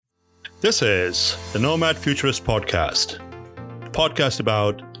This is the Nomad Futurist Podcast, a podcast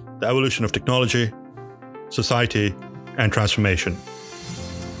about the evolution of technology, society, and transformation.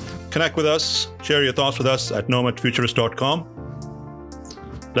 Connect with us, share your thoughts with us at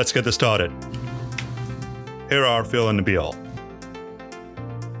nomadfuturist.com. Let's get this started. Here are Phil and Nabil.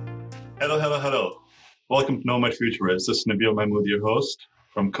 Hello. Welcome to Nomad Futurist. This is Nabil Mahmood, your host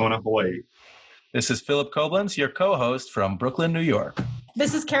from Kona, Hawaii. This is Philip Koblenz, your co-host from Brooklyn, New York.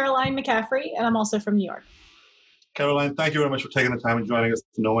 This is Caroline McCaffrey, and I'm also from New York. Caroline, thank you very much for taking the time and joining us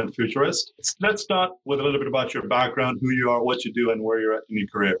to Nomad Futurist. Let's start with a little bit about your background, who you are, what you do, and where you're at in your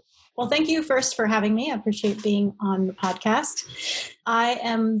career. Well, thank you first for having me. I appreciate being on the podcast. I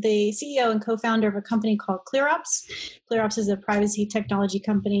am the CEO and co-founder of a company called ClearOps. ClearOps is a privacy technology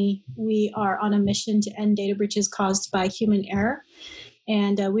company. We are on a mission to end data breaches caused by human error.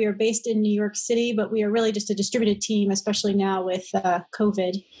 And we are based in New York City, but we are really just a distributed team, especially now with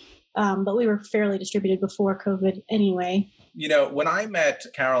COVID. But we were fairly distributed before COVID anyway. You know, when I met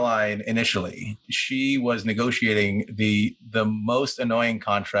Caroline initially, she was negotiating the most annoying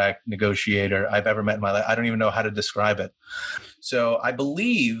contract negotiator I've ever met in my life. I don't even know how to describe it. So I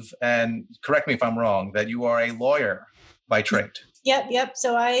believe, and correct me if I'm wrong, that you are a lawyer by trade. Yep.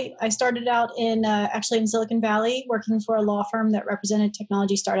 So I started out actually in Silicon Valley, working for a law firm that represented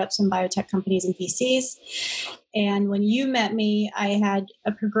technology startups and biotech companies and VCs. And when you met me, I had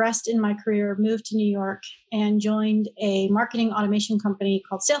progressed in my career, moved to New York, and joined a marketing automation company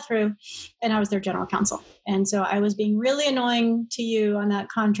called Sailthrough, and I was their general counsel. And so I was being really annoying to you on that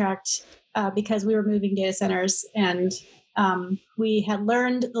contract because we were moving data centers, and we had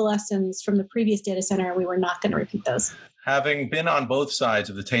learned the lessons from the previous data center. We were not going to repeat those. Having been on both sides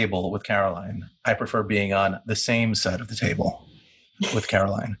of the table with Caroline, I prefer being on the same side of the table with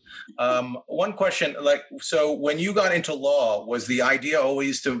Caroline. One question, so when you got into law, was the idea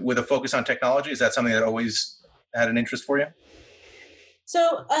always with a focus on technology? Is that something that always had an interest for you?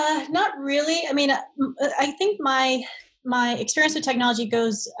 So not really. I mean, I think my experience with technology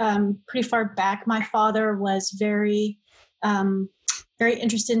goes pretty far back. My father was very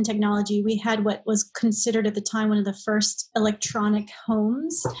interested in technology. We had what was considered at the time one of the first electronic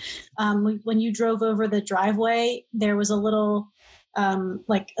homes. When you drove over the driveway, there was a little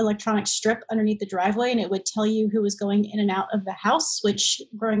electronic strip underneath the driveway, and it would tell you who was going in and out of the house, which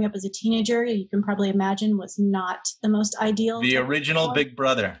growing up as a teenager, you can probably imagine was not the most ideal. The original Big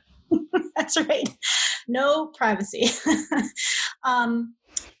Brother. That's right. No privacy.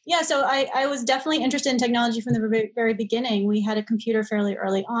 So I was definitely interested in technology from the very, very beginning. We had a computer fairly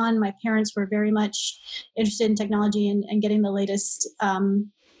early on. My parents were very much interested in technology and getting the latest,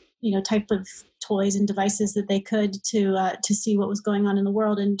 type of toys and devices that they could to see what was going on in the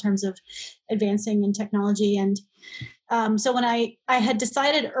world in terms of advancing in technology. And so when I had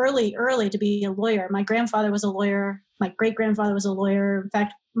decided early to be a lawyer, my grandfather was a lawyer. My great-grandfather was a lawyer. In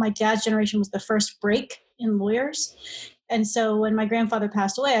fact, my dad's generation was the first break in lawyers. And so when my grandfather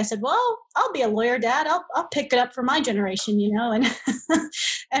passed away, I said, well, I'll be a lawyer, Dad. I'll pick it up for my generation, And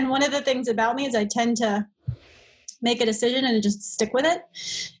and one of the things about me is I tend to make a decision and just stick with it.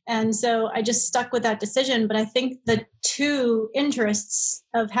 And so I just stuck with that decision. But I think the two interests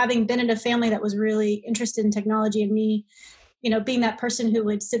of having been in a family that was really interested in technology and me, being that person who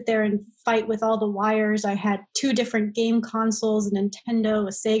would sit there and fight with all the wires. I had 2 different game consoles, a Nintendo,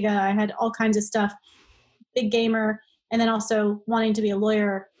 a Sega. I had all kinds of stuff, big gamer. And then also wanting to be a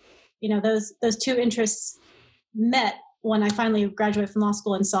lawyer, those 2 interests met when I finally graduated from law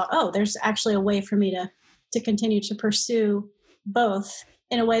school and saw, there's actually a way for me to continue to pursue both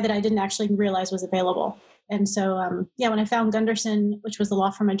in a way that I didn't actually realize was available. And so, when I found Gunderson, which was the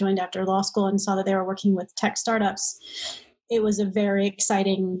law firm I joined after law school, and saw that they were working with tech startups, it was a very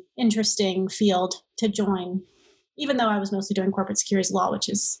exciting, interesting field to join. Even though I was mostly doing corporate securities law, which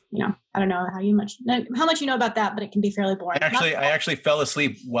is, I don't know how much you know about that, but it can be fairly boring. I actually fell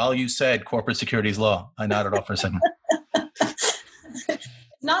asleep while you said corporate securities law. I nodded off for a second.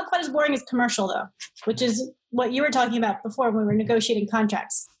 Not quite as boring as commercial, though, which is what you were talking about before when we were negotiating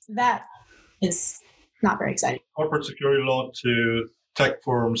contracts. That is not very exciting. Corporate security law to tech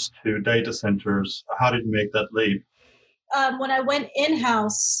firms to data centers. How did you make that leap? When I went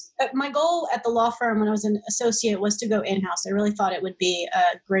in-house, my goal at the law firm when I was an associate was to go in-house. I really thought it would be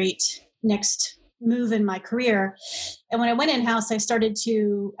a great next move in my career. And when I went in-house,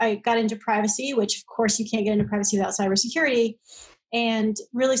 I got into privacy, which of course you can't get into privacy without cybersecurity, and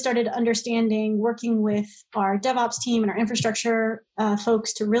really started understanding, working with our DevOps team and our infrastructure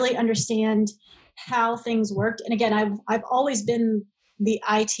folks to really understand how things worked. And again, I've always been the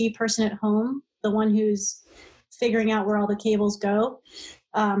IT person at home, the one who's figuring out where all the cables go.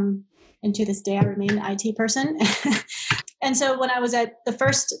 And to this day, I remain an IT person. And so when I was at the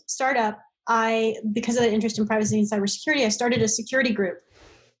first startup, because of the interest in privacy and cybersecurity, I started a security group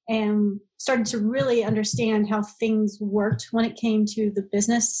and started to really understand how things worked when it came to the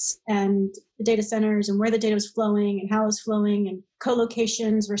business and the data centers and where the data was flowing and how it was flowing and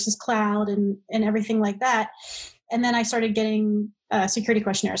co-locations versus cloud and everything like that. And then I started getting security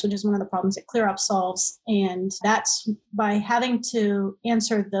questionnaires, which is one of the problems that ClearOps solves. And that's by having to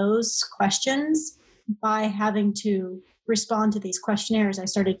answer those questions, by having to respond to these questionnaires, I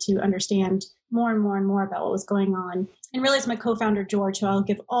started to understand more and more and more about what was going on. And really, it's my co-founder, George, who I'll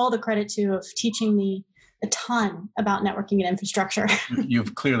give all the credit to, of teaching me a ton about networking and infrastructure.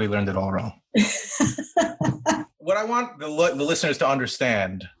 You've clearly learned it all wrong. What I want the listeners to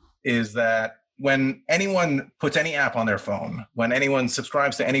understand is that when anyone puts any app on their phone, when anyone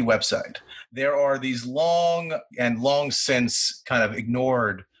subscribes to any website, there are these long since kind of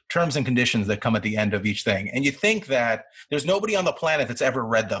ignored terms and conditions that come at the end of each thing. And you think that there's nobody on the planet that's ever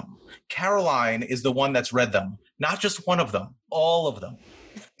read them. Caroline is the one that's read them, not just one of them, all of them.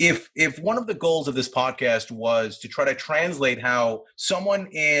 If one of the goals of this podcast was to try to translate how someone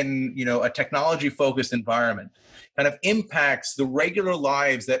in, a technology-focused environment kind of impacts the regular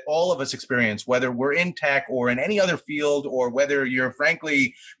lives that all of us experience, whether we're in tech or in any other field, or whether you're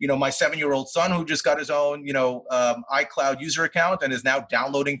frankly, my 7-year-old son who just got his own, iCloud user account and is now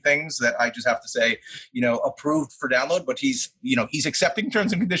downloading things that I just have to say, approved for download, but he's accepting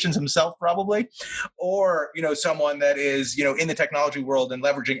terms and conditions himself probably, or, someone that is, in the technology world and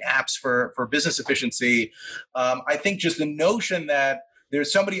leveraging apps for business efficiency. I think just the notion that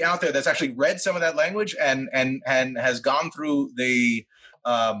there's somebody out there that's actually read some of that language and has gone through the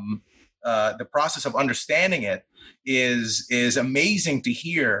process of understanding it is amazing to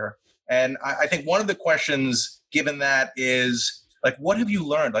hear. And I think one of the questions given that is, like, what have you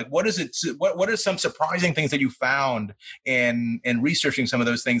learned? Like, what are some surprising things that you found in researching some of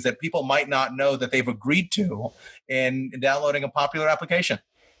those things that people might not know that they've agreed to in downloading a popular application?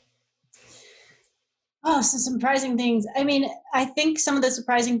 Oh, some surprising things. I mean, I think some of the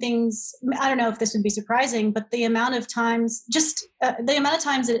surprising things, I don't know if this would be surprising, but the amount of times,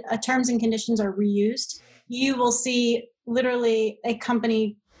 that terms and conditions are reused, you will see literally a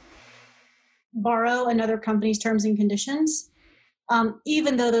company borrow another company's terms and conditions,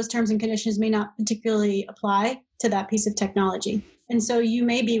 even though those terms and conditions may not particularly apply to that piece of technology. And so you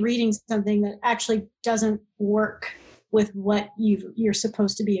may be reading something that actually doesn't work with what you're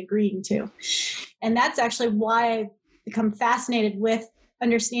supposed to be agreeing to. And that's actually why I've become fascinated with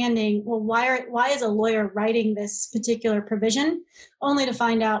understanding, well, why is a lawyer writing this particular provision, only to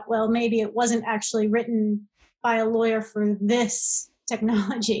find out, well, maybe it wasn't actually written by a lawyer for this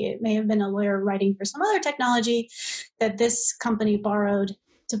technology. It may have been a lawyer writing for some other technology that this company borrowed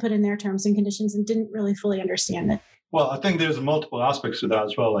to put in their terms and conditions and didn't really fully understand it. Well, I think there's multiple aspects to that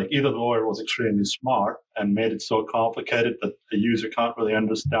as well. Like, either the lawyer was extremely smart and made it so complicated that the user can't really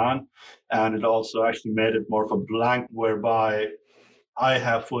understand. And it also actually made it more of a blank whereby I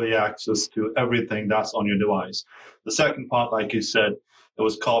have fully access to everything that's on your device. The second part, like you said, it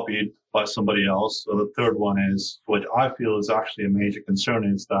was copied by somebody else. So the third one is, what I feel is actually a major concern,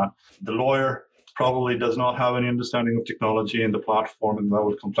 is that the lawyer probably does not have any understanding of technology and the platform and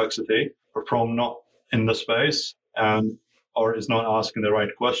level of complexity, or from not in the space, or is not asking the right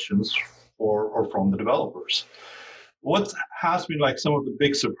questions or from the developers. What has been like some of the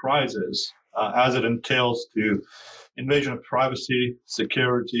big surprises as it entails to invasion of privacy,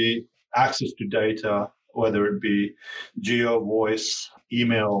 security, access to data, whether it be geo, voice,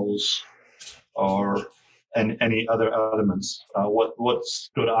 emails, or any other elements? What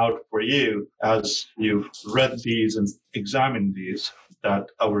stood out for you as you've read these and examined these that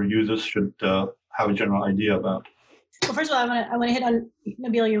our users should have a general idea about? Well, first of all, I want to hit on,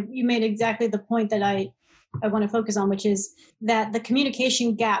 Nabil, you made exactly the point that I want to focus on, which is that the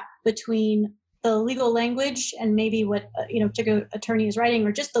communication gap between the legal language and maybe what particular attorney is writing,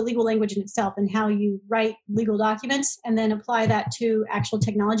 or just the legal language in itself and how you write legal documents and then apply that to actual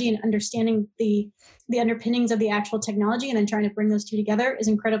technology and understanding the underpinnings of the actual technology and then trying to bring those two together is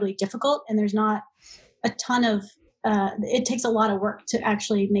incredibly difficult. And there's not a ton of, it takes a lot of work to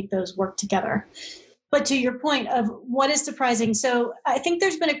actually make those work together. But to your point of what is surprising, so I think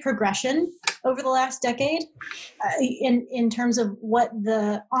there's been a progression over the last decade in terms of what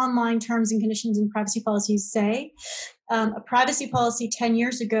the online terms and conditions and privacy policies say. A privacy policy 10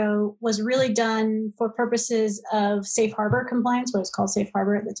 years ago was really done for purposes of safe harbor compliance, what was called safe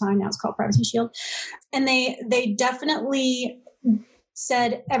harbor at the time, now it's called Privacy Shield. And they definitely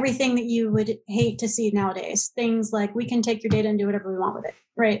said everything that you would hate to see nowadays. Things like, we can take your data and do whatever we want with it,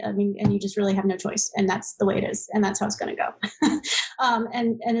 right? I mean, and you just really have no choice, and that's the way it is, and that's how it's going to go.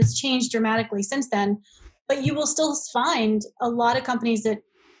 And it's changed dramatically since then. But you will still find a lot of companies that,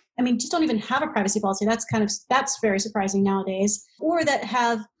 I mean, just don't even have a privacy policy. That's very surprising nowadays. Or that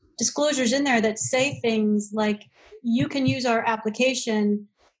have disclosures in there that say things like, you can use our application,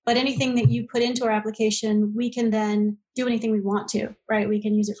 but anything that you put into our application, we can then do anything we want to, right? We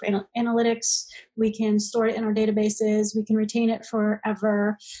can use it for analytics. We can store it in our databases. We can retain it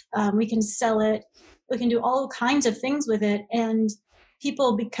forever. We can sell it. We can do all kinds of things with it. And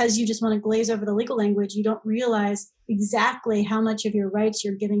people, because you just want to glaze over the legal language, you don't realize exactly how much of your rights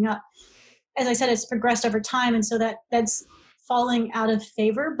you're giving up. As I said, it's progressed over time, and so that's falling out of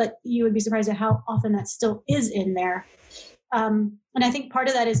favor, but you would be surprised at how often that still is in there. And I think part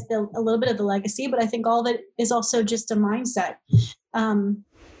of that is a little bit of the legacy, but I think all of it is also just a mindset.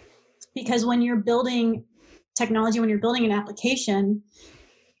 Because when you're building technology, when you're building an application,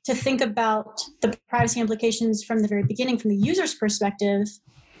 to think about the privacy implications from the very beginning, from the user's perspective,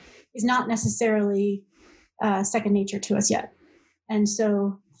 is not necessarily second nature to us yet. And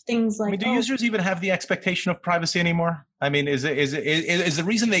so things like, do users even have the expectation of privacy anymore? I mean, is the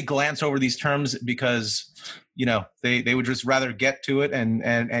reason they glance over these terms because, you know, they would just rather get to it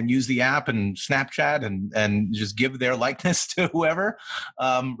and use the app and Snapchat and just give their likeness to whoever,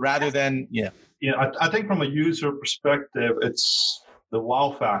 rather than, I think from a user perspective, it's the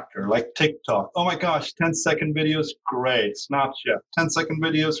wow factor, like TikTok. Oh my gosh, 10-second videos, great. Snapchat, 10-second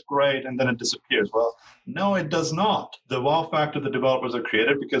videos, great, and then it disappears. Well, no, it does not. The wow factor the developers are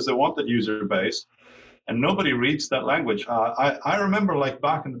created because they want that user base, and nobody reads that language. I remember, like,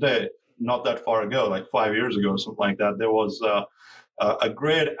 back in the day, not that far ago, like 5 years ago or something like that, there was a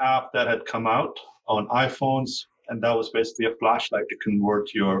great app that had come out on iPhones, and that was basically a flashlight to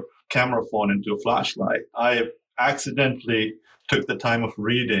convert your camera phone into a flashlight. I accidentally took the time of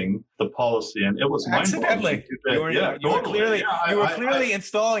reading the policy, and it was accidentally. You were clearly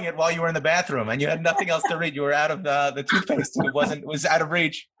installing it while you were in the bathroom, and you had nothing else to read. You were out of the toothpaste, and it was out of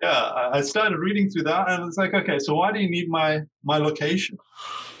reach. Yeah, I started reading through that, and it's like, okay, so why do you need my location?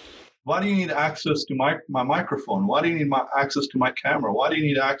 Why do you need access to my microphone? Why do you need access to my camera? Why do you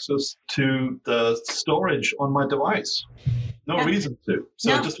need access to the storage on my device? No reason to.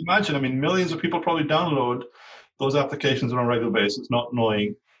 So just imagine, I mean, millions of people probably download those applications on a regular basis, not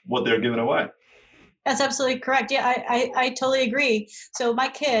knowing what they're giving away. That's absolutely correct. Yeah, I totally agree. So my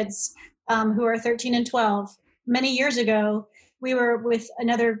kids, who are 13 and 12, many years ago, we were with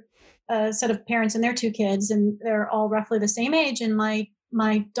another set of parents and their two kids, and they're all roughly the same age. And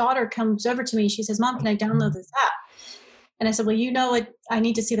my daughter comes over to me. She says, "Mom, can I download this app?" And I said, "Well, you know what? I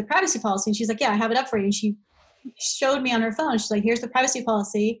need to see the privacy policy." And she's like, "Yeah, I have it up for you." And she showed me on her phone. She's like, "Here's the privacy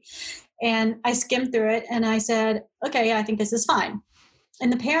policy." And I skimmed through it, and I said, "Okay, yeah, I think this is fine."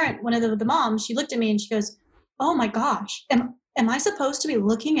 And the parent, one of the moms, she looked at me and she goes, "Oh my gosh, am I supposed to be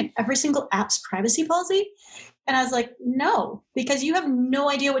looking at every single app's privacy policy?" And I was like, "No, because you have no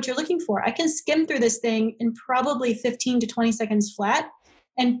idea what you're looking for. I can skim through this thing in probably 15 to 20 seconds flat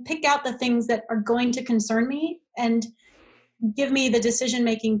and pick out the things that are going to concern me and give me the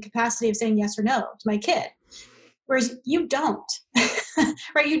decision-making capacity of saying yes or no to my kid." Whereas you don't,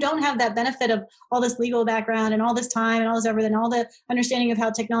 right? You don't have that benefit of all this legal background and all this time and all this everything, all the understanding of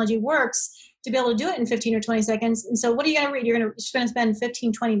how technology works to be able to do it in 15 or 20 seconds. And so what are you going to read? You're going to spend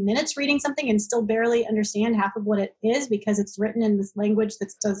 15, 20 minutes reading something and still barely understand half of what it is because it's written in this language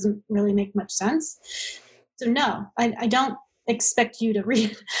that doesn't really make much sense. So no, I don't expect you to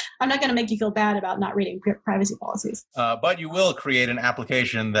read. I'm not going to make you feel bad about not reading privacy policies. But you will create an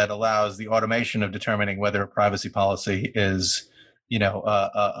application that allows the automation of determining whether a privacy policy is,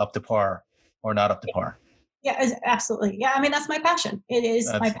 up to par or not up to par. Yeah, absolutely. Yeah, I mean, that's my passion. My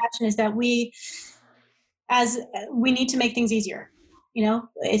passion is that we need to make things easier.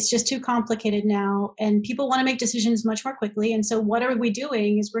 It's just too complicated now, and people want to make decisions much more quickly. And so what are we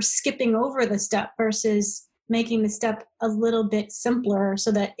doing is we're skipping over the step versus making the step a little bit simpler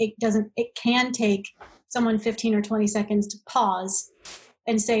so that it can take someone 15 or 20 seconds to pause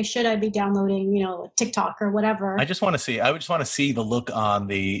and say, should I be downloading, TikTok or whatever? I just want to see the look on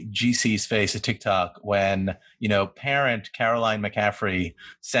the GC's face at TikTok when, parent Caroline McCaffrey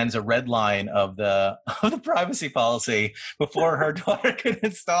sends a red line of the privacy policy before her daughter could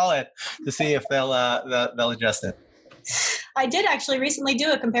install it to see if they'll adjust it. I did actually recently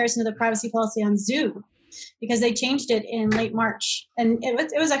do a comparison to the privacy policy on Zoom, because they changed it in late March, and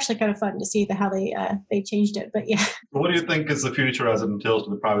it was actually kind of fun to see how they changed it. But yeah. What do you think is the future as it entails to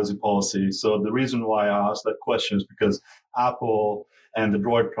the privacy policy? So the reason why I asked that question is because Apple And the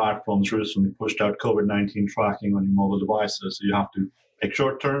Droid platforms recently pushed out COVID-19 tracking on your mobile devices. So you have to make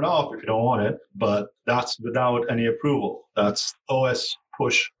sure to turn it off if you don't want it, but that's without any approval. That's OS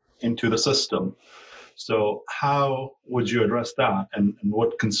push into the system. So how would you address that? And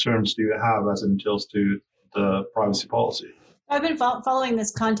what concerns do you have as it entails to the privacy policy? I've been following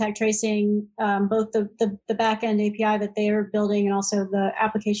this contact tracing, both the back-end API that they are building and also the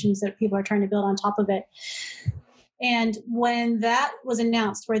applications that people are trying to build on top of it. And when that was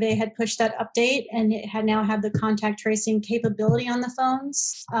announced, where they had pushed that update and it had now had the contact tracing capability on the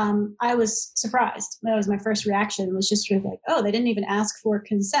phones, I was surprised. That was my first reaction, was just sort of like, oh, they didn't even ask for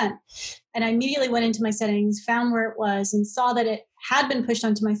consent. And I immediately went into my settings, found where it was, and saw that it had been pushed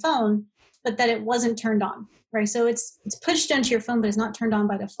onto my phone, but that it wasn't turned on. Right, so it's pushed onto your phone, but it's not turned on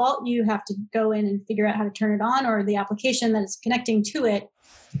by default. You have to go in and figure out how to turn it on, or the application that is connecting to it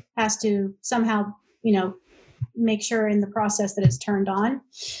has to somehow, make sure in the process that it's turned on.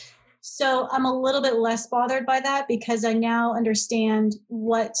 So I'm a little bit less bothered by that because I now understand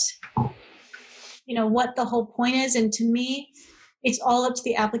what the whole point is. And to me, it's all up to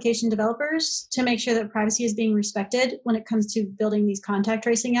the application developers to make sure that privacy is being respected when it comes to building these contact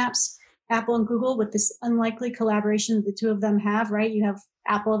tracing apps. Apple and Google, with this unlikely collaboration that the two of them have, right? You have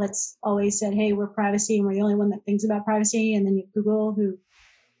Apple that's always said, hey, we're privacy and we're the only one that thinks about privacy. And then you have Google, who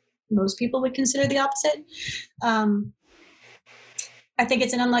most people would consider the opposite. I think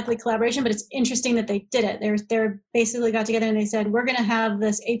it's an unlikely collaboration, but it's interesting that they did it. They're basically got together and they said, we're going to have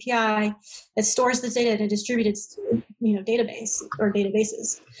this API that stores this data in a distributed, database or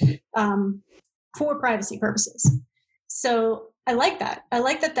databases for privacy purposes. So I like that. I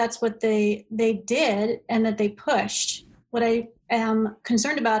like that that's what they did and that they pushed. What I am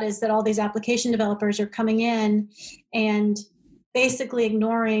concerned about is that all these application developers are coming in and basically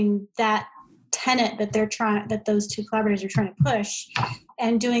ignoring that tenet that those two collaborators are trying to push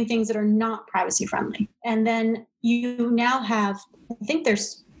and doing things that are not privacy friendly. And then you now have, I think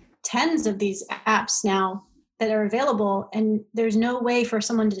there's tens of these apps now that are available, and there's no way for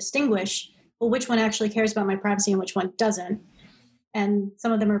someone to distinguish, well, which one actually cares about my privacy and which one doesn't. And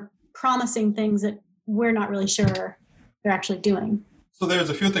some of them are promising things that we're not really sure they're actually doing. So there's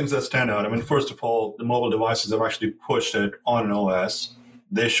a few things that stand out. I mean, first of all, the mobile devices have actually pushed it on an OS.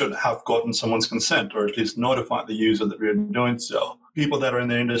 They should have gotten someone's consent, or at least notified the user that we're doing so. People that are in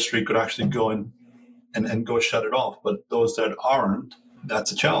the industry could actually go in and go shut it off. But those that aren't,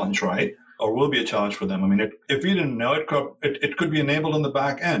 that's a challenge, right? Or will be a challenge for them. I mean, if we didn't know it could be enabled on the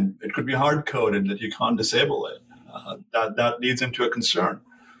back end. It could be hard-coded that you can't disable it. That leads into a concern.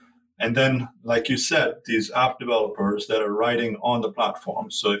 And then, like you said, these app developers that are writing on the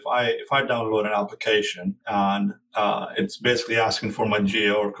platform. So if I download an application and it's basically asking for my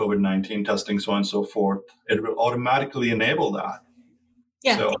geo or COVID-19 testing, so on and so forth, it will automatically enable that.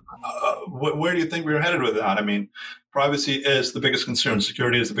 Yeah. So where do you think we're headed with that? I mean, privacy is the biggest concern.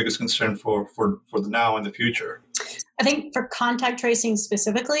 Security is the biggest concern for the now and the future. I think for contact tracing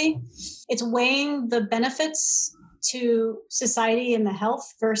specifically, it's weighing the benefits to society and the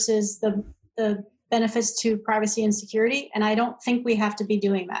health versus the benefits to privacy and security. And I don't think we have to be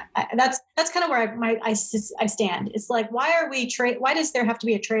doing that. That's kind of where I stand. It's like, why does there have to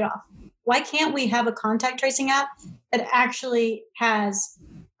be a trade-off? Why can't we have a contact tracing app that actually has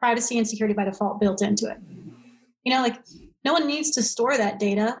privacy and security by default built into it? No one needs to store that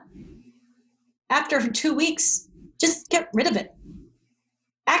data. After 2 weeks, just get rid of it.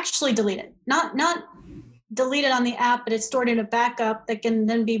 Actually delete it. Not delete it on the app, but it's stored in a backup that can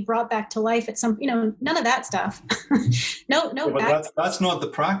then be brought back to life at some, none of that stuff. No. Yeah, but that's not the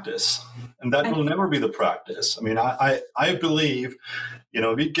practice. And that will never be the practice. I mean, I believe,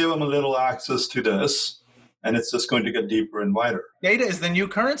 we give them a little access to this, and it's just going to get deeper and wider. Data is the new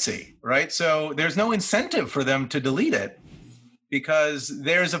currency, right? So there's no incentive for them to delete it because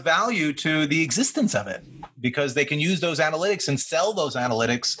there's a value to the existence of it, because they can use those analytics and sell those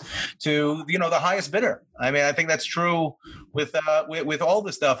analytics to, the highest bidder. I mean, I think that's true with all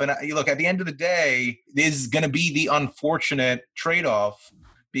this stuff. And look, at the end of the day, this is going to be the unfortunate trade-off,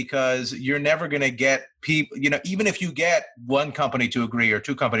 because you're never going to get people, even if you get one company to agree, or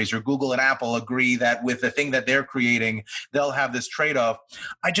two companies, or Google and Apple agree that with the thing that they're creating, they'll have this trade-off.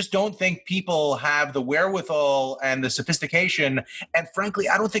 I just don't think people have the wherewithal and the sophistication. And frankly,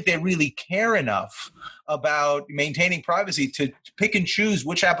 I don't think they really care enough about maintaining privacy to pick and choose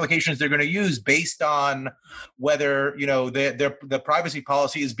which applications they're going to use based on whether, the privacy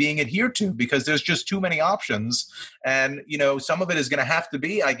policy is being adhered to, because there's just too many options. And, some of it is going to have to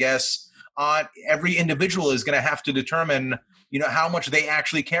be, I guess, every individual is going to have to determine, how much they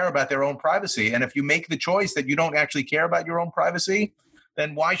actually care about their own privacy. And if you make the choice that you don't actually care about your own privacy,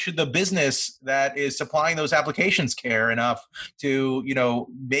 then why should the business that is supplying those applications care enough to,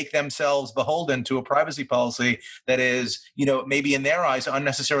 make themselves beholden to a privacy policy that is, maybe in their eyes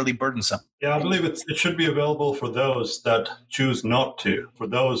unnecessarily burdensome? Yeah, I believe it should be available for those that choose not to. For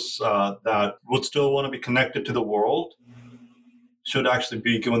those that would still want to be connected to the world, should actually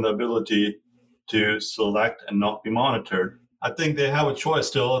be given the ability to select and not be monitored. I think they have a choice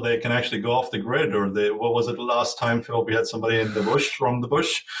still. They can actually go off the grid, or what was it the last time, Phil? We had somebody in the bush, from the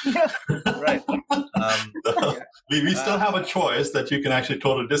bush. Yeah, right. We still have a choice that you can actually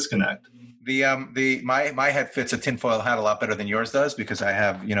totally disconnect. My head fits a tinfoil hat a lot better than yours does, because I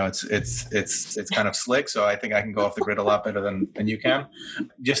have, it's kind of slick, so I think I can go off the grid a lot better than you can.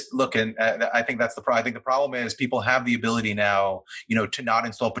 Just looking, I think that's the problem. I think the problem is people have the ability now, to not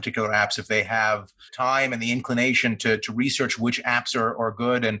install particular apps if they have time and the inclination to research which apps are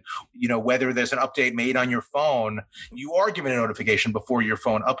good, and whether there's an update made on your phone, you are given a notification before your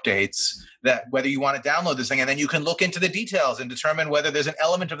phone updates that whether you want to download this thing, and then you can look into the details and determine whether there's an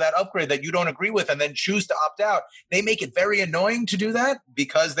element of that upgrade that you don't agree with, and then choose to opt out. They make it very annoying to do that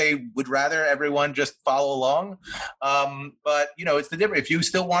because they would rather everyone just follow along. But it's the difference. If you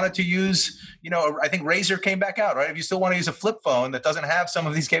still wanted to use, I think Razer came back out, right? If you still want to use a flip phone that doesn't have some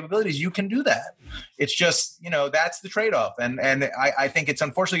of these capabilities, you can do that. It's just, that's the trade-off. And I think it's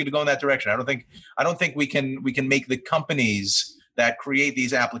unfortunately going to go in that direction. I don't think we can make the companies that create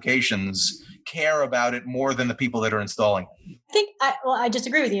these applications care about it more than the people that are installing it. I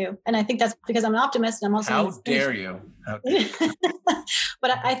disagree with you. And I think that's because I'm an optimist. And I'm also— How dare you?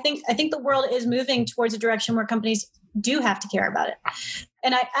 But I think the world is moving towards a direction where companies do have to care about it.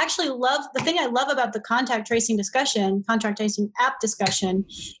 And I actually the thing I love about the contact tracing app discussion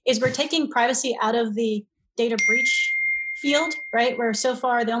is we're taking privacy out of the data breach field, right? Where so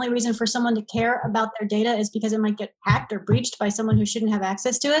far the only reason for someone to care about their data is because it might get hacked or breached by someone who shouldn't have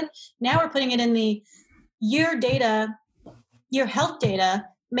access to it. Now we're putting it in your health data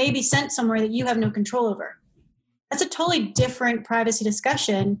may be sent somewhere that you have no control over. That's a totally different privacy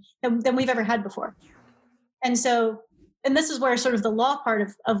discussion than we've ever had before. And this is where sort of the law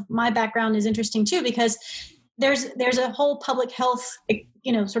part of my background is interesting too, because there's a whole public health,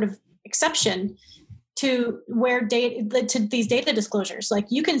 sort of exception to where to these data disclosures. Like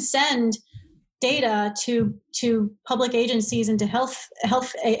you can send data to public agencies and to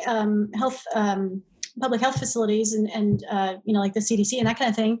public health facilities and like the CDC and that kind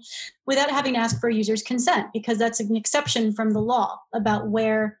of thing, without having to ask for a user's consent, because that's an exception from the law about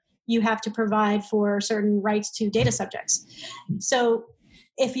where you have to provide for certain rights to data subjects. So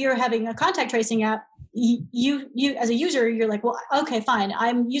if you're having a contact tracing app, you as a user, you're like, well, okay, fine.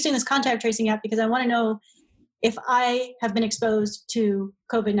 I'm using this contact tracing app because I want to know if I have been exposed to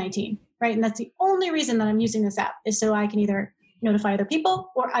COVID-19, right? And that's the only reason that I'm using this app, is so I can either notify other people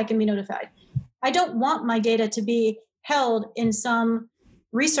or I can be notified. I don't want my data to be held in some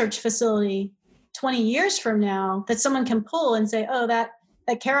research facility 20 years from now that someone can pull and say, oh, that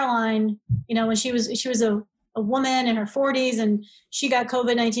Caroline, when she was a woman in her 40s and she got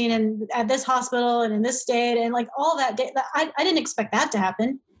COVID-19 and at this hospital and in this state, and like all that data, I didn't expect that to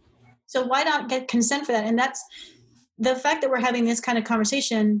happen. So why not get consent for that? And that's the fact that we're having this kind of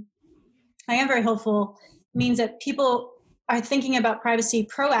conversation. I am very hopeful, means that people are thinking about privacy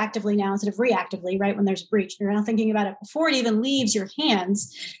proactively now instead of reactively, right? When there's a breach, you're now thinking about it before it even leaves your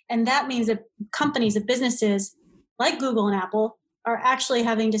hands. And that means that companies, that businesses like Google and Apple are actually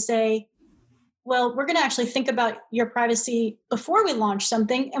having to say, well, we're going to actually think about your privacy before we launch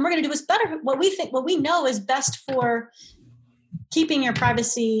something, and we're going to do what's better, what we know is best for keeping your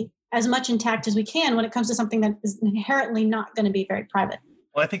privacy as much intact as we can when it comes to something that is inherently not going to be very private.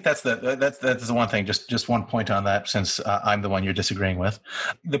 Well, I think that's the one thing. Just one point on that, since I'm the one you're disagreeing with.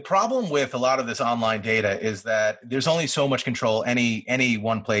 The problem with a lot of this online data is that there's only so much control any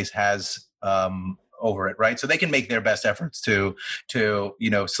one place has over it, right? So they can make their best efforts to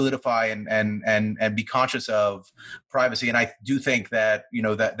solidify and be conscious of privacy. And I do think that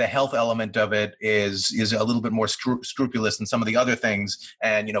that the health element of it is a little bit more scrupulous than some of the other things.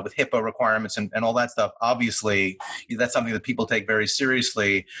 And with HIPAA requirements and all that stuff, obviously that's something that people take very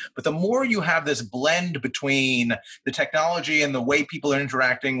seriously. But the more you have this blend between the technology and the way people are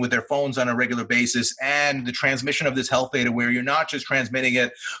interacting with their phones on a regular basis and the transmission of this health data, where you're not just transmitting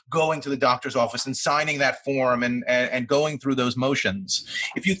it, going to the doctor's office and signing that form and going through those motions.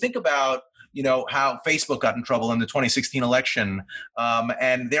 If you think about how Facebook got in trouble in the 2016 election.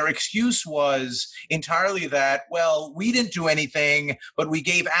 And their excuse was entirely that, well, we didn't do anything, but we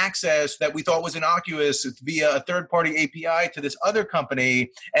gave access that we thought was innocuous via a third-party API to this other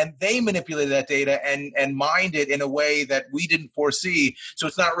company, and they manipulated that data and mined it in a way that we didn't foresee. So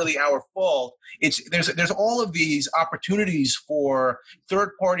it's not really our fault. There's all of these opportunities for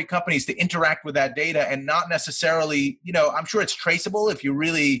third-party companies to interact with that data and not necessarily, I'm sure it's traceable if you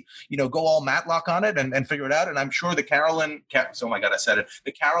really, go all Matlock on it and figure it out. And I'm sure the Caroline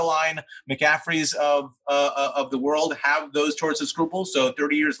McCaffreys of the world have those sorts of scruples. So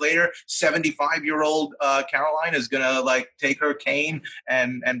 30 years later, 75-year-old Caroline is going to take her cane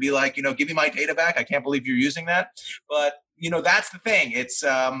and be like, give me my data back. I can't believe you're using that. But that's the thing. It's,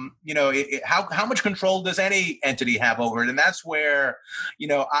 how much control does any entity have over it? And that's where,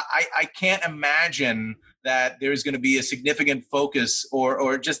 I can't imagine that there's going to be a significant focus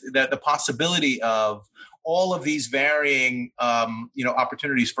or just the possibility of all of these varying,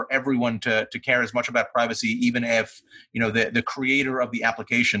 opportunities for everyone to care as much about privacy, even if, the creator of the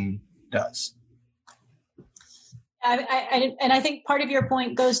application does. And I think part of your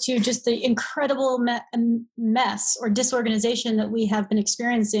point goes to just the incredible mess or disorganization that we have been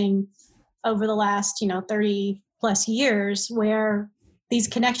experiencing over the last, 30 plus years, where these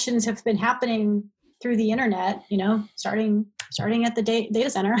connections have been happening through the internet, starting at the data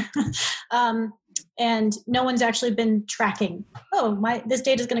center. And no one's actually been tracking, this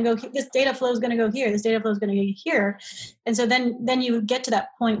data is going to go, this data flow is going to go here, this data flow is going to go here. And so then you get to that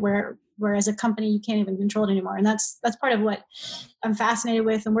point where as a company, you can't even control it anymore. And that's part of what I'm fascinated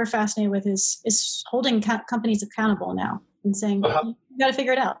with, and we're fascinated with, is holding companies accountable now and saying, you got to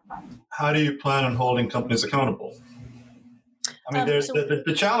figure it out. How do you plan on holding companies accountable? I mean, there's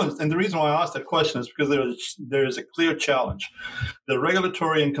the challenge, and the reason why I asked that question is because there is a clear challenge. The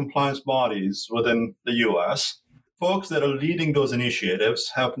regulatory and compliance bodies within the U.S., folks that are leading those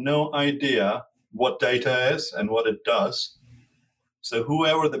initiatives, have no idea what data is and what it does. So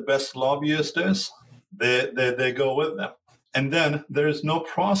whoever the best lobbyist is, they go with them. And then there's no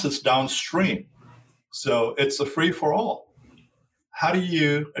process downstream. So it's a free-for-all. How do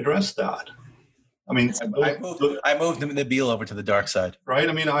you address that? I mean, I moved Nabil over to the dark side. Right.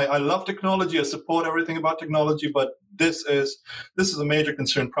 I mean, I love technology. I support everything about technology, but this is a major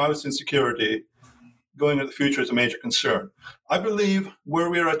concern. Privacy and security going into the future is a major concern. I believe where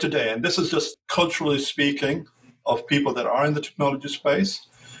we are at today, and this is just culturally speaking of people that are in the technology space,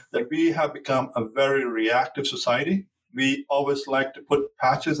 that we have become a very reactive society. We always like to put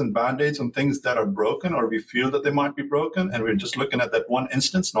patches and Band-Aids on things that are broken, or we feel that they might be broken, and we're just looking at that one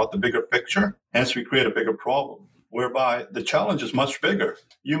instance, not the bigger picture. Hence, we create a bigger problem, whereby the challenge is much bigger.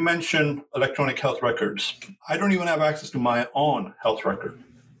 You mentioned electronic health records. I don't even have access to my own health record.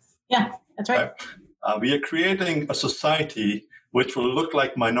 Yeah, that's right. We are creating a society which will look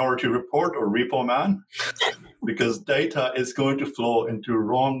like Minority Report or Repo Man, because data is going to flow into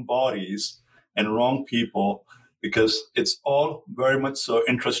wrong bodies and wrong people, because it's all very much so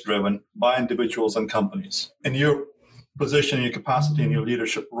interest-driven by individuals and companies. In your position, in your capacity, in your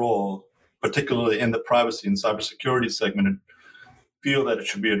leadership role, particularly in the privacy and cybersecurity segment, I feel that it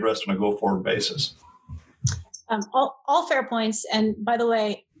should be addressed on a go-forward basis. All fair points. And by the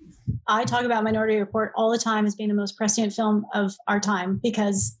way, I talk about Minority Report all the time as being the most prescient film of our time,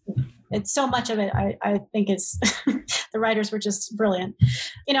 because it's so much of it. I think it's the writers were just brilliant.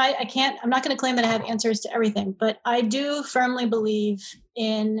 I'm not going to claim that I have answers to everything, but I do firmly believe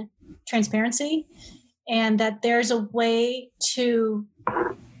in transparency, and that there's a way to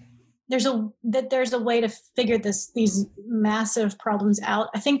figure these massive problems out.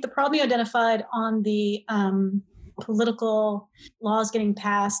 I think the problem you identified on the political laws getting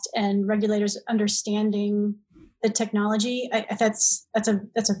passed and regulators understanding the technology, that's a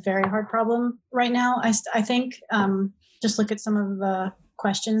very hard problem right now. I think just look at some of the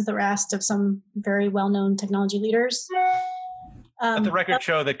questions that were asked of some very well-known technology leaders. Let the record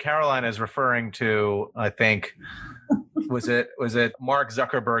show that Caroline is referring to, I think, was it Mark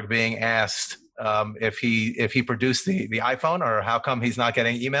Zuckerberg being asked if he produced the iPhone, or how come he's not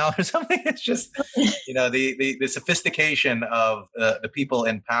getting email or something? It's just, the sophistication of the people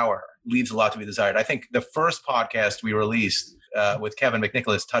in power leaves a lot to be desired. I think the first podcast we released with Kevin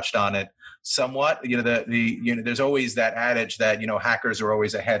McNicholas touched on it somewhat. There's always that adage that hackers are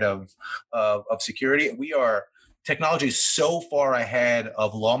always ahead of security. Technology is so far ahead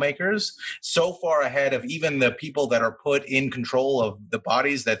of lawmakers, so far ahead of even the people that are put in control of the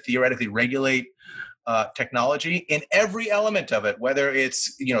bodies that theoretically regulate technology in every element of it, whether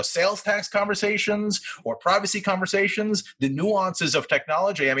it's sales tax conversations or privacy conversations, the nuances of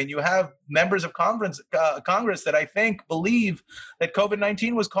technology. I mean, you have members of Congress that I think believe that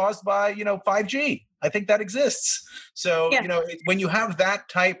COVID-19 was caused by 5G. I think that exists. So, when you have that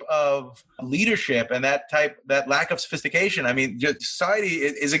type of leadership and that lack of sophistication, I mean, society,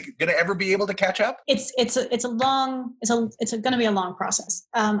 is it going to ever be able to catch up? It's going to be a long process.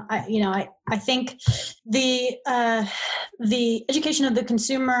 I think the education of the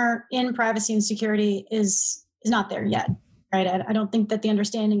consumer in privacy and security is not there yet. Right. I don't think that the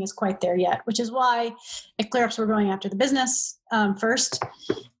understanding is quite there yet, which is why at ClearUps we're going after the business first.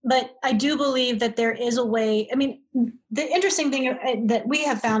 But I do believe that there is a way. I mean, the interesting thing that we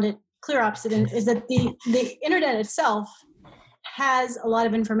have found at ClearUps is that the internet itself has a lot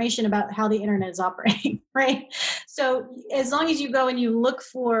of information about how the internet is operating, right? So as long as you go and you look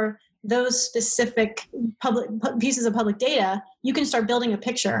for those specific pieces of public data, you can start building a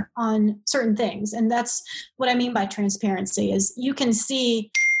picture on certain things. And that's what I mean by transparency, is you can see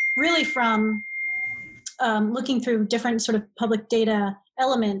really from looking through different sort of public data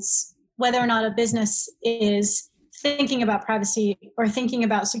elements, whether or not a business is thinking about privacy or thinking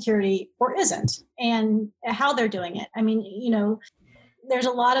about security or isn't, and how they're doing it. I mean, there's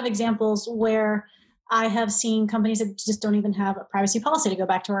a lot of examples where I have seen companies that just don't even have a privacy policy, to go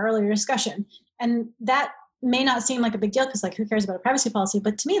back to our earlier discussion. And that may not seem like a big deal because, who cares about a privacy policy?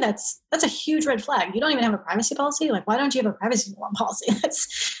 But to me, that's a huge red flag. You don't even have a privacy policy? Why don't you have a privacy policy?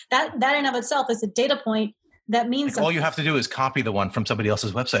 That in and of itself is a data point that means all you have to do is copy the one from somebody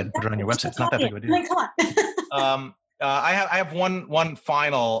else's website and put it on your website. It's not that big of a deal. Come on. I have one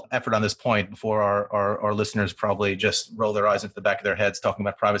final effort on this point before our listeners probably just roll their eyes into the back of their heads talking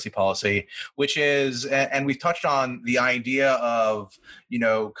about privacy policy, which is, and we've touched on the idea of,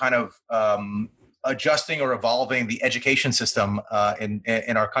 adjusting or evolving the education system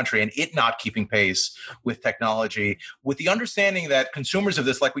in our country and it not keeping pace with technology, with the understanding that consumers of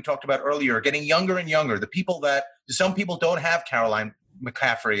this, like we talked about earlier, are getting younger and younger. Some people don't have Caroline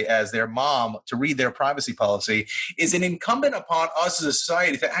McCaffrey as their mom to read their privacy policy. Is it incumbent upon us as a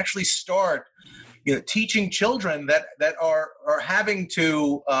society to actually start teaching children that are having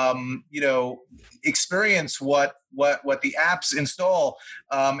to experience what the apps install?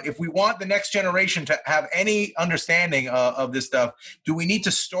 If we want the next generation to have any understanding of this stuff, do we need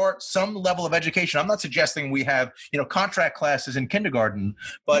to start some level of education? I'm not suggesting we have contract classes in kindergarten,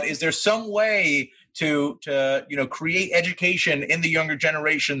 but is there some way to create education in the younger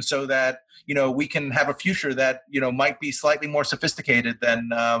generation so that we can have a future that might be slightly more sophisticated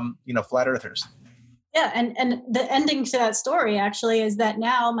than flat earthers? Yeah, and the ending to that story actually is that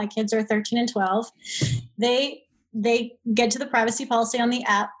now my kids are 13 and 12. They get to the privacy policy on the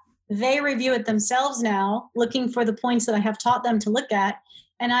app. They review it themselves now, looking for the points that I have taught them to look at.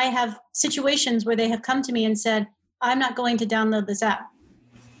 And I have situations where they have come to me and said, "I'm not going to download this app."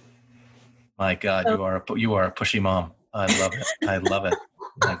 My God, so, you are a pushy mom. I love it. I love it.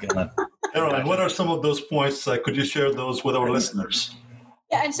 My God. Caroline, what are some of those points? Could you share those with our listeners?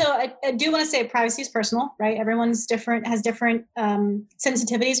 Yeah, and so I do want to say privacy is personal, right? Everyone's different, has different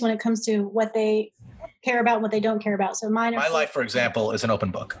sensitivities when it comes to what they care about and what they don't care about. So my life, for example, is an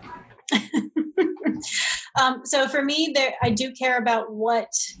open book. So for me, I do care about what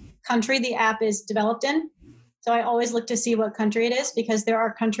country the app is developed in. So I always look to see what country it is, because there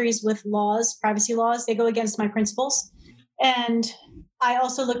are countries with laws, privacy laws, they go against my principles. And I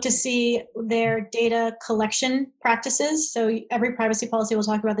also look to see their data collection practices. So every privacy policy will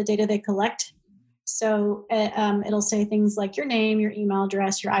talk about the data they collect. So it'll say things like your name, your email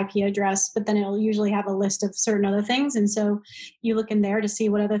address, your IP address, but then it'll usually have a list of certain other things. And so you look in there to see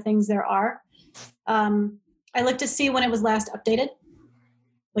what other things there are. I look to see when it was last updated,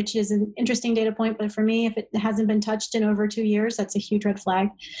 which is an interesting data point. But for me, if it hasn't been touched in over 2 years, that's a huge red flag.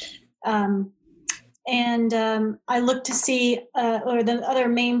 And I look to see, or the other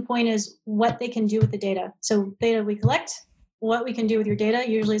main point is what they can do with the data. So data we collect, what we can do with your data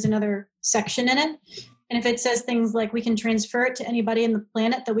usually is another section in it. And if it says things like we can transfer it to anybody in the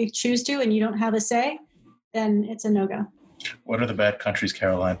planet that we choose to, and you don't have a say, then it's a no-go. What are the bad countries,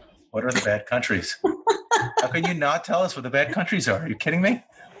 Caroline? What are the bad countries? How can you not tell us what the bad countries are? Are you kidding me?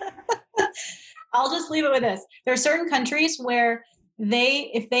 I'll just leave it with this. There are certain countries where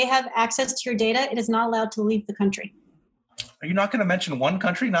if they have access to your data, it is not allowed to leave the country. Are you not going to mention one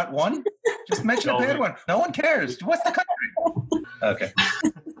country, not one? Just mention a bad one. No one cares. What's the country? Okay.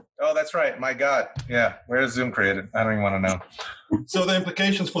 Oh, that's right. My God. Yeah. Where is Zoom created? I don't even want to know. So the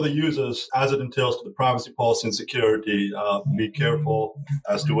implications for the users as it entails to the privacy policy and security, be careful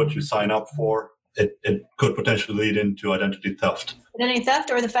as to what you sign up for. it could potentially lead into identity theft. Identity theft,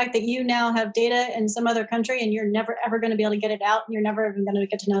 or the fact that you now have data in some other country and you're never ever going to be able to get it out, and you're never even going to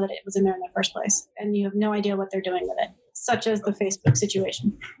get to know that it was in there in the first place, and you have no idea what they're doing with it, such as the Facebook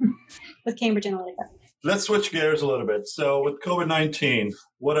situation with Cambridge Analytica. Let's switch gears a little bit. So with COVID-19,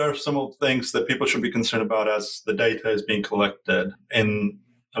 what are some of the things that people should be concerned about as the data is being collected in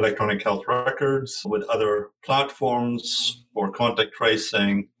electronic health records, with other platforms or contact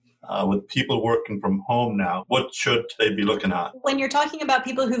tracing, with people working from home now? What should they be looking at? When you're talking about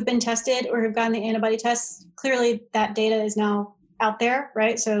people who've been tested or who've gotten the antibody tests, clearly that data is now out there,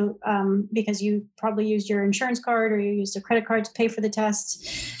 right? So because you probably used your insurance card or you used a credit card to pay for the test,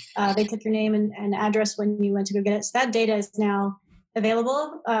 they took your name and address when you went to go get it. So that data is now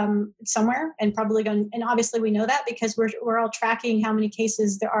available somewhere, and probably going. And obviously, we know that because we're all tracking how many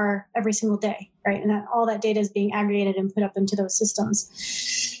cases there are every single day, right? And all that data is being aggregated and put up into those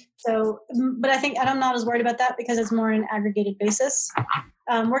systems. So, but I'm not as worried about that because it's more an aggregated basis.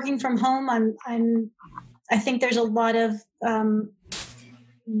 Working from home, I think there's a lot of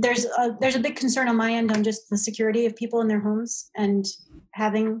there's a big concern on my end on just the security of people in their homes, and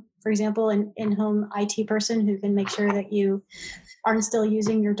having, for example, an in-home IT person who can make sure that you aren't still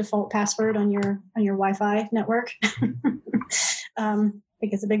using your default password on your Wi-Fi network. I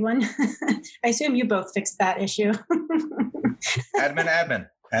think it's a big one. I assume you both fixed that issue. Admin.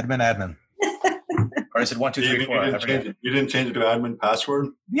 Or is it 1, 2, 3, 4? You didn't change it to admin password?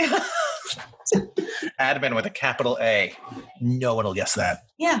 Yeah. Admin with a capital A. No one will guess that.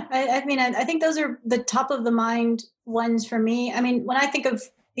 Yeah. I think those are the top of the mind ones for me. I mean, when I think of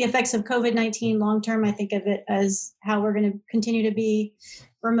the effects of COVID-19 long-term, I think of it as how we're going to continue to be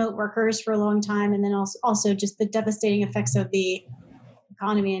remote workers for a long time. And then also just the devastating effects of the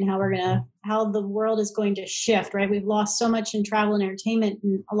economy and how the world is going to shift, right? We've lost so much in travel and entertainment,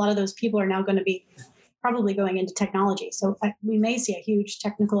 and a lot of those people are now going to be probably going into technology. So we may see a huge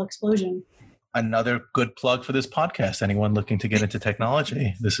technical explosion. Another good plug for this podcast. Anyone looking to get into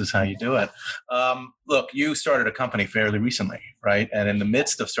technology, this is how you do it. Look, you started a company fairly recently, right? And in the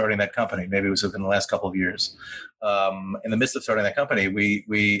midst of starting that company, maybe it was within the last couple of years, in the midst of starting that company,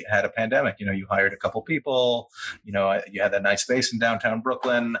 we had a pandemic. You hired a couple people, you had that nice space in downtown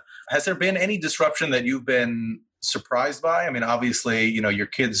Brooklyn. Has there been any disruption that you've been surprised by? I mean, obviously, your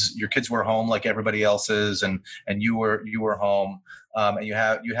kids were home like everybody else's, and you were home. And you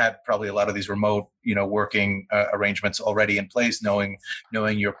had probably a lot of these remote, working arrangements already in place, knowing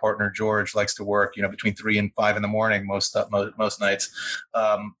your partner George likes to work, between 3 and 5 in the morning most nights.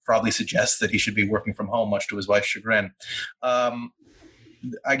 Probably suggests that he should be working from home, much to his wife's chagrin.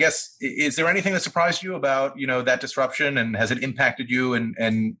 I guess, is there anything that surprised you about that disruption, and has it impacted you in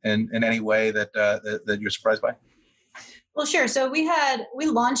any way that you're surprised by? Well, sure. So we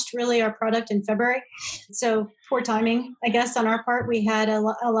launched really our product in February. So poor timing, I guess, on our part. We had a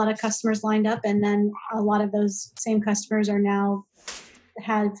lot of customers lined up, and then a lot of those same customers are now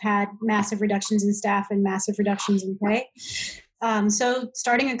have had massive reductions in staff and massive reductions in pay. So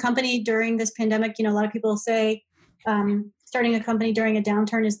starting a company during this pandemic, a lot of people say starting a company during a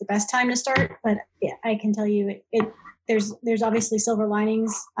downturn is the best time to start. But yeah, I can tell you there's obviously silver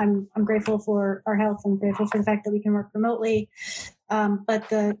linings. I'm grateful for our health. I'm grateful for the fact that we can work remotely. But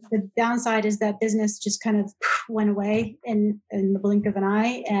the downside is that business just kind of went away in the blink of an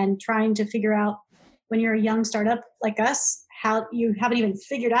eye, and trying to figure out, when you're a young startup like us, how you haven't even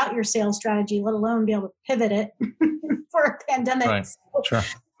figured out your sales strategy, let alone be able to pivot it for a pandemic. Right. Sure.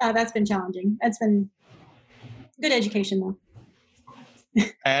 That's been challenging. That's been good education though.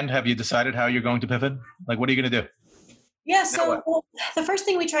 And have you decided how you're going to pivot? Like, what are you going to do? Yeah, so the first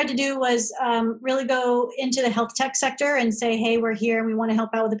thing we tried to do was really go into the health tech sector and say, hey, we're here and we want to help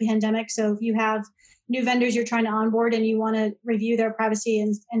out with the pandemic. So if you have new vendors you're trying to onboard and you want to review their privacy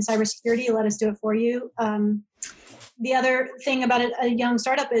and cybersecurity, let us do it for you. The other thing about a young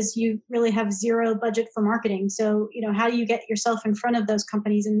startup is you really have zero budget for marketing. So, how do you get yourself in front of those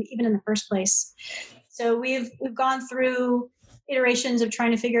companies, and even in the first place? So we've gone through iterations of trying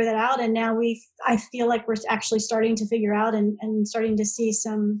to figure that out, and now I feel like we're actually starting to figure out and starting to see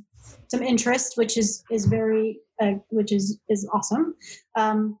some interest, which is very which is awesome.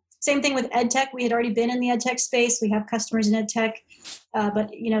 Same thing with EdTech. We had already been in the EdTech space. We have customers in EdTech, but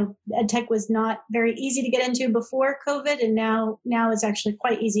EdTech was not very easy to get into before COVID, and now it's actually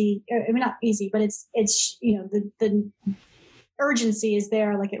quite easy. I mean, not easy, but it's the urgency is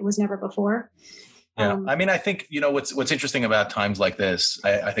there like it was never before. Yeah, I mean, I think what's interesting about times like this.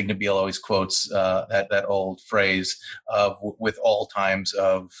 I think Nabil always quotes that old phrase of "with all times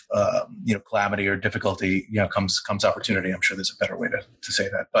of calamity or difficulty, comes opportunity." I'm sure there's a better way to say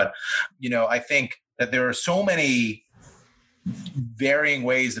that, but I think that there are so many varying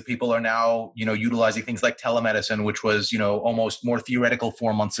ways that people are now, utilizing things like telemedicine, which was, almost more theoretical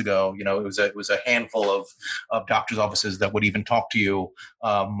 4 months ago. It was a handful of doctors' offices that would even talk to you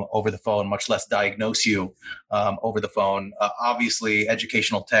over the phone, much less diagnose you over the phone. Obviously,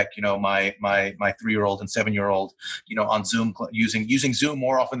 educational tech. My 3-year-old and 7-year-old, on Zoom, using Zoom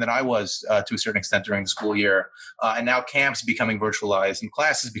more often than I was to a certain extent during the school year, and now camps becoming virtualized and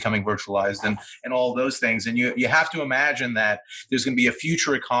classes becoming virtualized and all those things. And you have to imagine that there's going to be a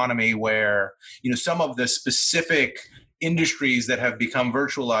future economy where, some of the specific industries that have become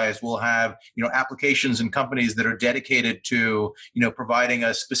virtualized will have, applications and companies that are dedicated to, providing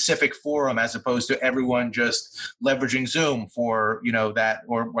a specific forum as opposed to everyone just leveraging Zoom for, that,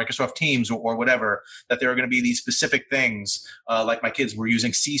 or Microsoft Teams or whatever, that there are going to be these specific things. Like my kids were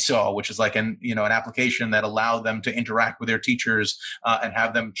using Seesaw, which is like an application that allowed them to interact with their teachers and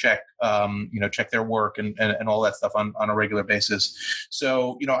have them check their work and all that stuff on a regular basis.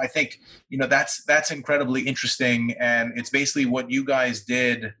 So, I think, that's incredibly interesting. And it's basically what you guys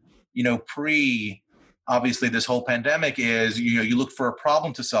did, pre obviously this whole pandemic is, you look for a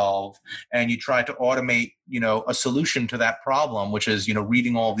problem to solve and you try to automate, a solution to that problem, which is,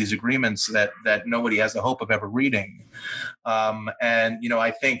 reading all of these agreements that nobody has the hope of ever reading. And,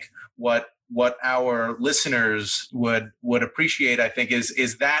 I think what our listeners would appreciate, I think,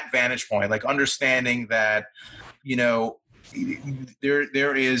 is that vantage point, like understanding that,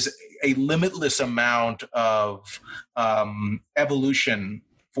 there is a limitless amount of evolution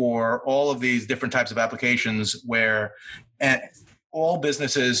for all of these different types of applications, where all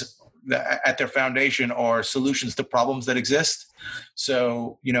businesses at their foundation are solutions to problems that exist.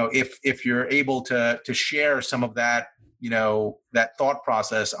 So, if you're able to share some of that, that thought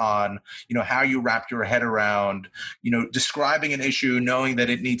process on, how you wrap your head around, describing an issue, knowing that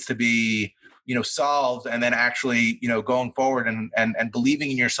it needs to be, solved, and then actually, going forward and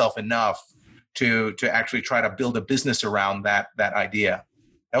believing in yourself enough to actually try to build a business around that idea.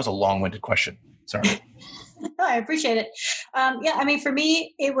 That was a long-winded question. Sorry. No, I appreciate it. I mean, for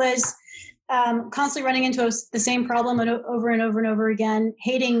me, it was constantly running into the same problem over and over and over again,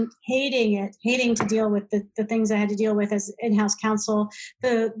 hating to deal with the things I had to deal with as in-house counsel,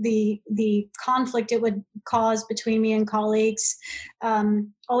 the conflict it would cause between me and colleagues,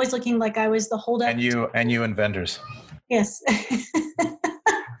 always looking like I was the holdup. And you and vendors. Yes.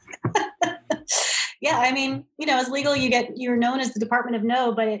 Yeah, I mean, as legal, you're known as the Department of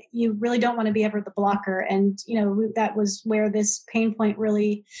No, but you really don't want to be ever the blocker. And, that was where this pain point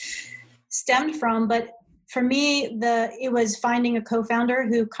really stemmed from. But for me, it was finding a co-founder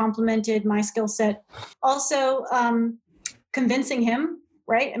who complemented my skill set. Also, convincing him,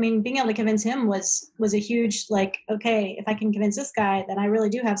 right? I mean, being able to convince him was a huge, okay, if I can convince this guy, then I really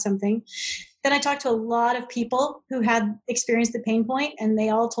do have something. Then I talked to a lot of people who had experienced the pain point, and they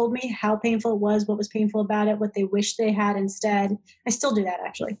all told me how painful it was, what was painful about it, what they wished they had instead. I still do that,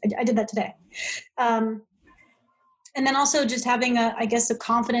 actually. I did that today. And then also just having a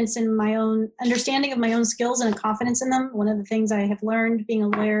confidence in my own understanding of my own skills and a confidence in them. One of the things I have learned being a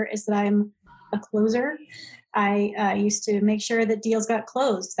lawyer is that I'm a closer. I used to make sure that deals got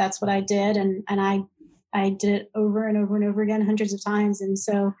closed. That's what I did. And I did it over and over and over again, hundreds of times. And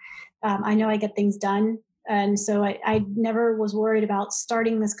so I know I get things done. And so I never was worried about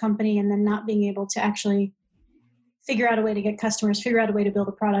starting this company and then not being able to actually figure out a way to get customers, figure out a way to build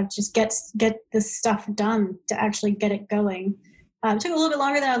a product, just get this stuff done to actually get it going. It took a little bit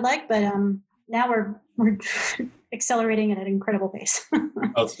longer than I'd like, but now we're accelerating at an incredible pace.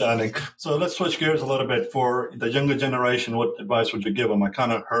 Outstanding. So let's switch gears a little bit. For the younger generation, what advice would you give them? I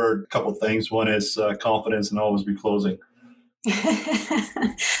kind of heard a couple of things. One is confidence and always be closing.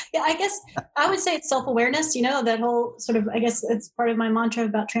 Yeah, I guess I would say it's self-awareness, that whole sort of, I guess it's part of my mantra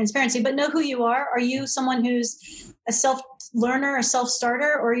about transparency, but know who you are. Are you someone who's a self-learner, a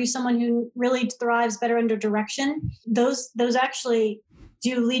self-starter, or are you someone who really thrives better under direction? Those actually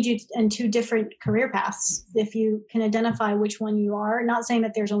do lead you in two different career paths if you can identify which one you are. Not saying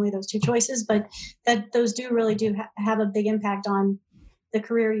that there's only those two choices, but that those really do have a big impact on the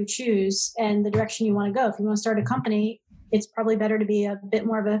career you choose and the direction you want to go. If you want to start a company, it's probably better to be a bit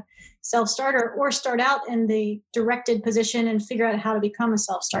more of a self-starter or start out in the directed position and figure out how to become a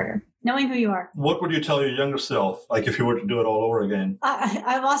self-starter. knowing who you are. What would you tell your younger self, like if you were to do it all over again?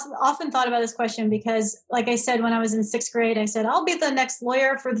 I've often thought about this question because, like I said, when I was in 6th grade, I said, I'll be the next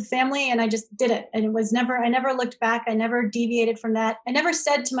lawyer for the family. And I just did it. And I never looked back. I never deviated from that. I never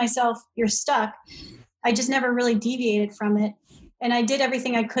said to myself, you're stuck. I just never really deviated from it. And I did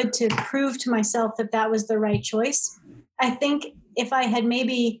everything I could to prove to myself that that was the right choice. I think if I had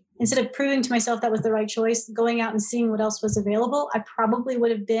maybe, instead of proving to myself that was the right choice, going out and seeing what else was available, I probably would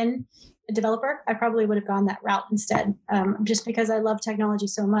have been a developer. I probably would have gone that route instead, just because I love technology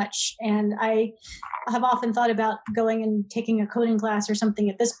so much. And I have often thought about going and taking a coding class or something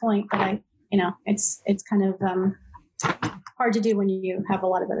at this point, but it's kind of hard to do when you have a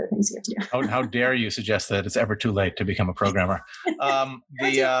lot of other things you have to do. How dare you suggest that it's ever too late to become a programmer? So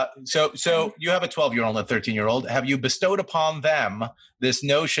you have a 12-year-old and a 13-year-old. Have you bestowed upon them this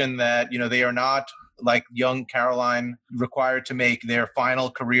notion that, they are not, like young Caroline, required to make their final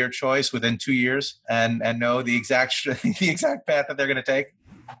career choice within 2 years and know the exact path that they're going to take?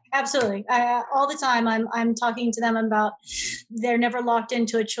 Absolutely. All the time I'm talking to them about they're never locked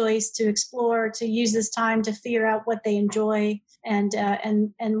into a choice, to explore, to use this time to figure out what they enjoy. And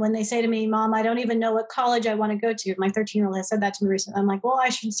when they say to me, Mom, I don't even know what college I want to go to. My 13-year-old has said that to me recently. I'm like, well, I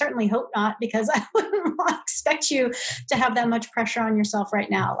should certainly hope not, because I wouldn't expect you to have that much pressure on yourself right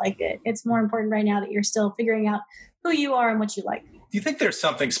now. Like it's more important right now that you're still figuring out who you are and what you like. Do you think there's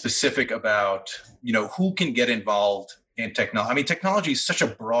something specific about, who can get involved in technology? I mean, technology is such a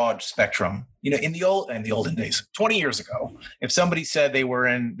broad spectrum. In the olden days, 20 years ago, if somebody said they were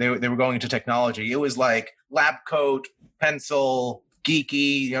going into technology, it was like lab coat, pencil,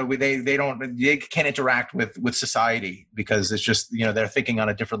 geeky. They can't interact with society because it's just, they're thinking on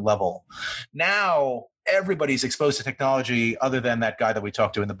a different level. Now everybody's exposed to technology other than that guy that we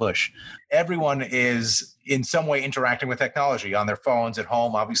talked to in the bush. Everyone is in some way interacting with technology on their phones at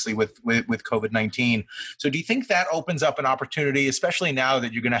home, obviously with COVID-19. So do you think that opens up an opportunity, especially now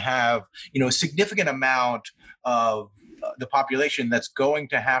that you're going to have, a significant amount of the population that's going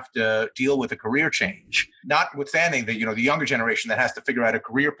to have to deal with a career change, notwithstanding that, the younger generation that has to figure out a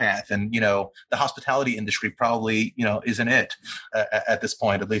career path, and, the hospitality industry probably, isn't it at this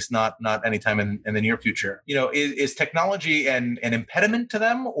point, at least not anytime in the near future. Is technology an impediment to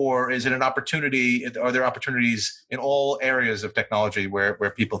them, or is it an opportunity? Are there opportunities in all areas of technology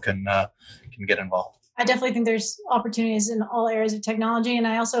where people can get involved? I definitely think there's opportunities in all areas of technology. And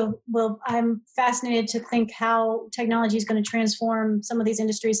I'm fascinated to think how technology is going to transform some of these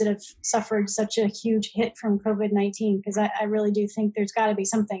industries that have suffered such a huge hit from COVID-19, because I really do think there's got to be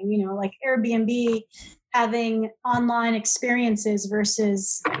something, like Airbnb having online experiences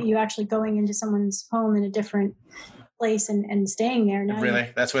versus you actually going into someone's home in a different place and staying there. Now really?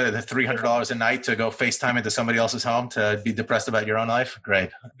 That's where the $300 a night to go FaceTime into somebody else's home to be depressed about your own life?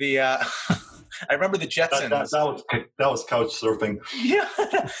 Great. I remember the Jetsons. That was couch surfing. Yeah,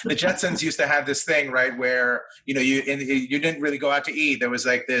 the Jetsons used to have this thing, right, where you didn't really go out to eat. There was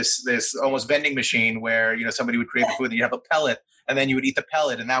like this almost vending machine where somebody would create the food, and you have a pellet, and then you would eat the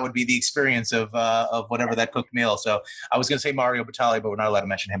pellet, and that would be the experience of whatever that cooked meal. So I was going to say Mario Batali, but we're not allowed to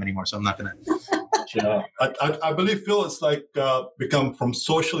mention him anymore, so I'm not going to. Yeah, I believe, Phil, it's like become from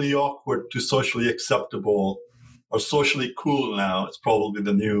socially awkward to socially acceptable, or socially cool now. It's probably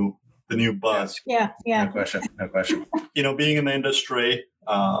the new buzz. Yeah. No question. Being in the industry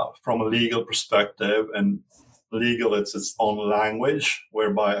from a legal perspective, and legal, it's its own language,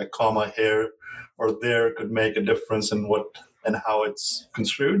 whereby a comma here or there could make a difference in what and how it's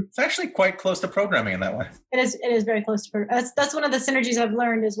construed. It's actually quite close to programming in that way. It is very close to programming. That's one of the synergies I've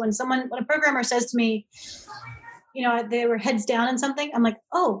learned is when a programmer says to me, they were heads down in something, I'm like,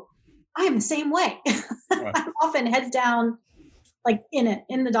 oh, I am the same way. Right. I'm often heads down, like in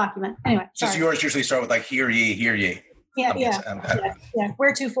the document. Anyway, just yours usually start with like hear ye. Yeah.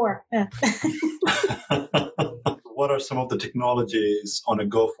 Where to for? Yeah. What are some of the technologies on a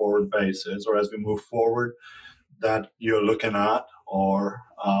go-forward basis, or as we move forward, that you're looking at or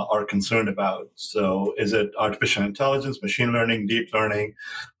are concerned about? So is it artificial intelligence, machine learning, deep learning,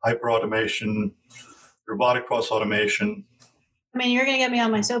 hyper-automation, robotic process automation? I mean, you're going to get me on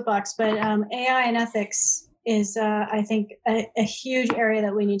my soapbox, but AI and ethics is, I think, a huge area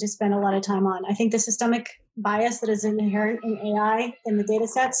that we need to spend a lot of time on. I think the systemic bias that is inherent in AI, in the data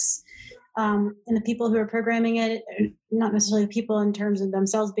sets, and the people who are programming it, not necessarily the people in terms of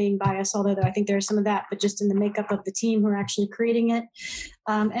themselves being biased, although I think there's some of that, but just in the makeup of the team who are actually creating it,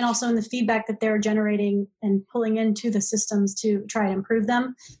 and also in the feedback that they're generating and pulling into the systems to try and improve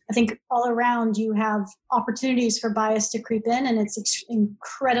them. I think all around you have opportunities for bias to creep in, and it's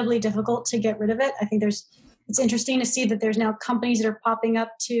incredibly difficult to get rid of it. I think it's interesting to see that there's now companies that are popping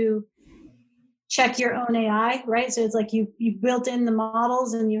up to check your own AI, right? So it's like you built in the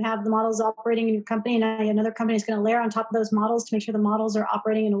models and you have the models operating in your company, and now another company is going to layer on top of those models to make sure the models are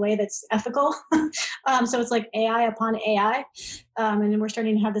operating in a way that's ethical. So it's like AI upon AI, and then we're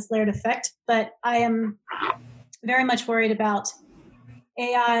starting to have this layered effect. But I am very much worried about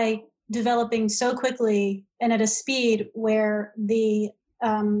AI developing so quickly and at a speed where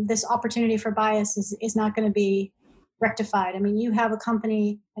this opportunity for bias is not going to be rectified. I mean, you have a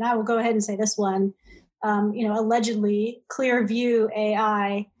company, and I will go ahead and say this one, allegedly Clearview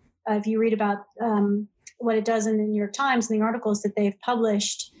AI. If you read about what it does in the New York Times and the articles that they've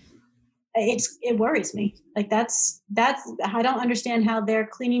published, it worries me. Like that's I don't understand how they're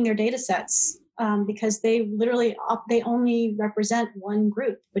cleaning their data sets because they only represent one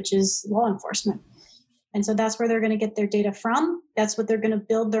group, which is law enforcement. And so that's where they're going to get their data from. That's what they're going to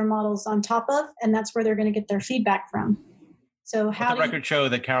build their models on top of. And that's where they're going to get their feedback from. So how the record show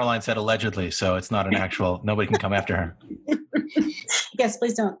that Caroline said allegedly, so it's not an actual, nobody can come after her. Yes,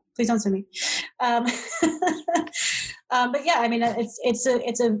 please don't sue me. But yeah, I mean,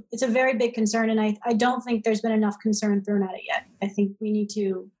 it's a very big concern. And I don't think there's been enough concern thrown at it yet. I think we need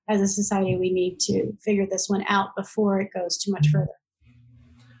to, as a society, we need to figure this one out before it goes too much further.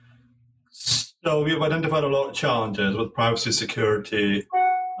 So we've identified a lot of challenges with privacy, security,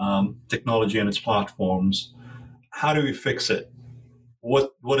 technology and its platforms. How do we fix it?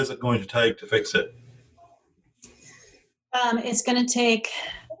 What is it going to take to fix it? It's going to take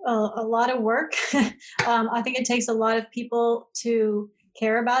a lot of work. I think it takes a lot of people to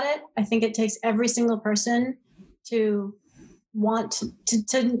care about it. I think it takes every single person to want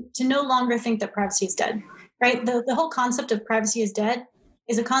to no longer think that privacy is dead, right? The whole concept of privacy is dead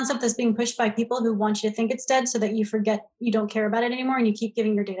is a concept that's being pushed by people who want you to think it's dead so that you forget you don't care about it anymore and you keep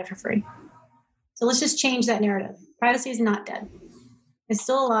giving your data for free. So let's just change that narrative. Privacy is not dead. It's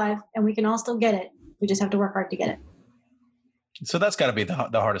still alive and we can all still get it. We just have to work hard to get it. So that's got to be the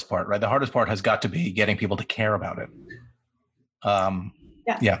hardest part, right? The hardest part has got to be getting people to care about it.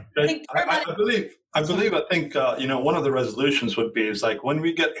 Yeah. I think one of the resolutions would be is like when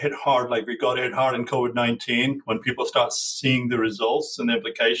we get hit hard, like we got hit hard in COVID-19, when people start seeing the results and the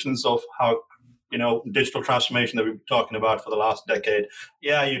implications of how, digital transformation that we've been talking about for the last decade.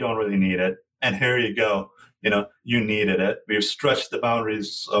 Yeah, you don't really need it. And here you go. You needed it. We've stretched the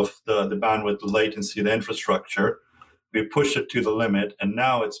boundaries of the bandwidth, the latency, the infrastructure. We pushed it to the limit, and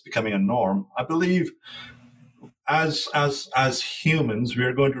now it's becoming a norm. I believe as humans, we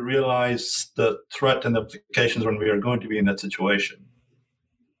are going to realize the threat and the implications when we are going to be in that situation.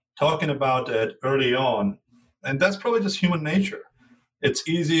 Talking about it early on, and that's probably just human nature. It's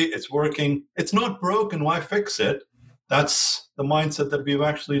easy, it's working, it's not broken, why fix it? That's the mindset that we've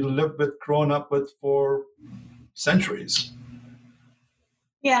actually lived with, grown up with for centuries.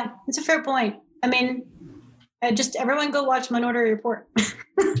 Yeah, it's a fair point. I mean, just everyone go watch Minority Report.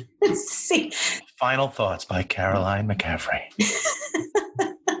 See. Final thoughts by Caroline McCaffrey.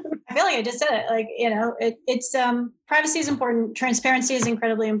 I feel like I just said it. Like, it's privacy is important. Transparency is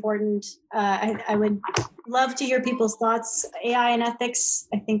incredibly important. I would love to hear people's thoughts. AI and ethics.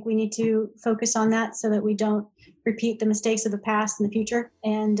 I think we need to focus on that so that we don't repeat the mistakes of the past in the future.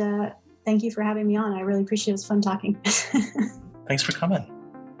 And thank you for having me on. I really appreciate it. It was fun talking. Thanks for coming.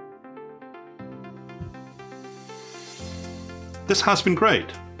 This has been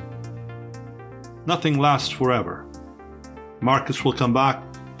great. Nothing lasts forever. Markets will come back,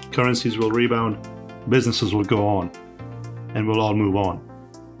 currencies will rebound, businesses will go on, and we'll all move on.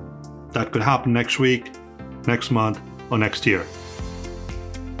 That could happen next week, next month, or next year.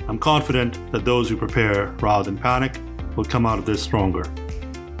 I'm confident that those who prepare rather than panic will come out of this stronger.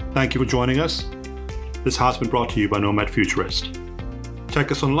 Thank you for joining us. This has been brought to you by Nomad Futurist.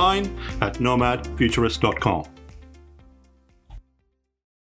 Check us online at nomadfuturist.com.